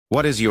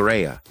What is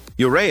urea?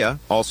 Urea,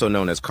 also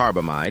known as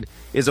carbamide,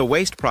 is a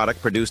waste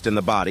product produced in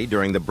the body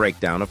during the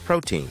breakdown of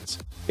proteins.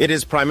 It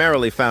is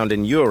primarily found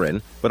in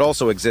urine, but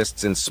also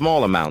exists in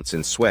small amounts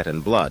in sweat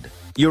and blood.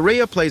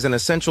 Urea plays an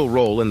essential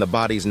role in the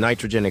body's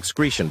nitrogen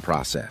excretion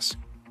process.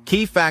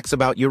 Key facts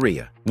about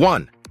urea.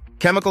 1.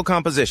 Chemical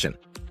composition.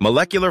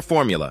 Molecular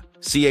formula,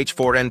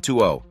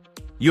 CH4N2O.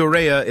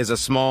 Urea is a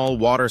small,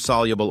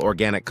 water-soluble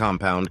organic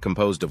compound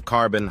composed of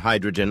carbon,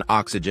 hydrogen,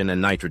 oxygen,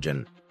 and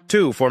nitrogen.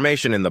 2.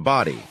 Formation in the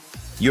body.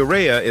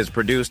 Urea is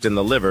produced in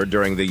the liver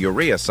during the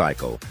urea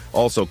cycle,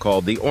 also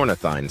called the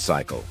ornithine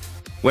cycle.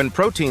 When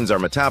proteins are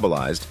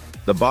metabolized,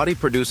 the body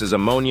produces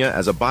ammonia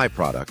as a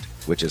byproduct,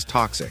 which is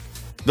toxic.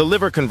 The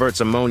liver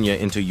converts ammonia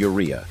into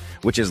urea,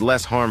 which is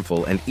less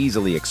harmful and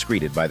easily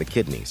excreted by the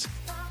kidneys.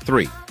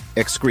 3.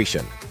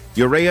 Excretion.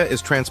 Urea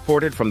is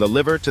transported from the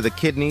liver to the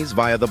kidneys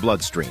via the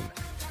bloodstream.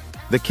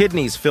 The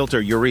kidneys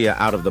filter urea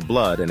out of the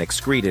blood and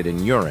excrete it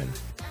in urine.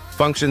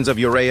 Functions of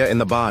urea in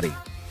the body.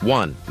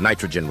 1.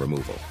 Nitrogen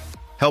removal.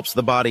 Helps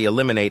the body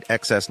eliminate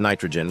excess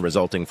nitrogen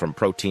resulting from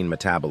protein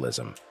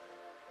metabolism.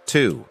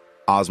 2.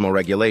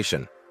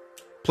 Osmoregulation.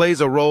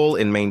 Plays a role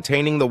in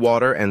maintaining the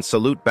water and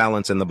solute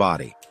balance in the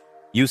body.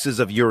 Uses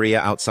of urea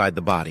outside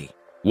the body.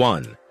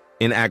 1.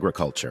 In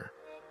agriculture.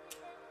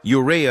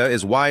 Urea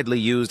is widely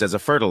used as a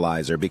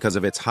fertilizer because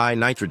of its high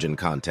nitrogen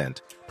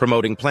content,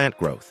 promoting plant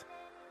growth.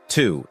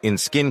 2. In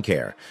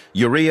skincare.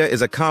 Urea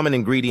is a common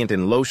ingredient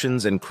in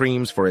lotions and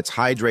creams for its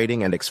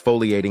hydrating and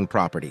exfoliating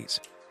properties.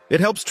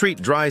 It helps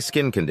treat dry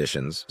skin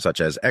conditions,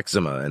 such as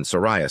eczema and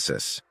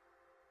psoriasis.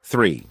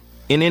 3.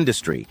 In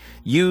industry.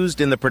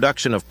 Used in the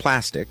production of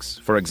plastics,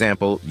 for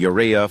example,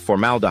 urea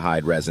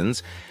formaldehyde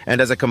resins, and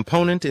as a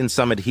component in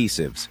some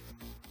adhesives.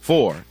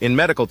 4. In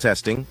medical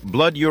testing,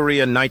 blood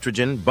urea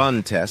nitrogen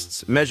BUN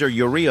tests measure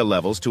urea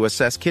levels to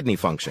assess kidney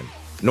function.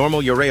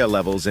 Normal urea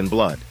levels in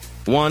blood.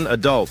 1.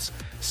 Adults,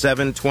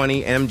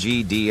 720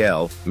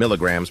 mg/dl,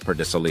 milligrams per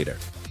deciliter.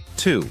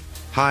 2.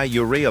 High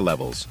urea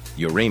levels,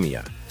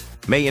 uremia,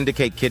 may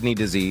indicate kidney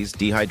disease,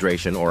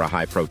 dehydration, or a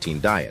high-protein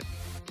diet.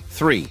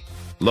 3.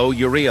 Low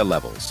urea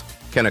levels,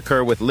 can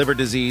occur with liver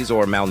disease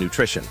or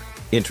malnutrition.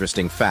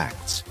 Interesting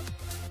facts.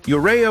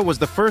 Urea was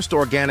the first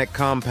organic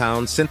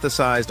compound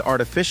synthesized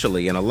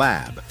artificially in a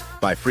lab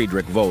by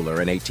Friedrich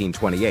Wöhler in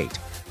 1828,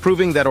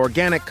 proving that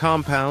organic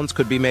compounds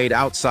could be made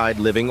outside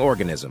living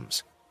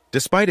organisms.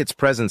 Despite its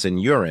presence in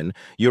urine,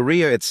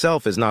 urea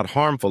itself is not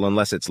harmful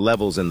unless its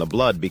levels in the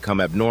blood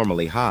become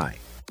abnormally high.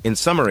 In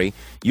summary,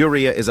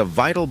 urea is a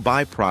vital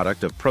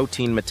byproduct of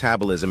protein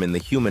metabolism in the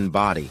human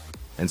body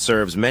and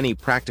serves many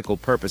practical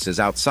purposes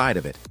outside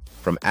of it,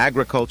 from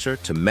agriculture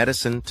to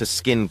medicine to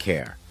skin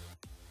care.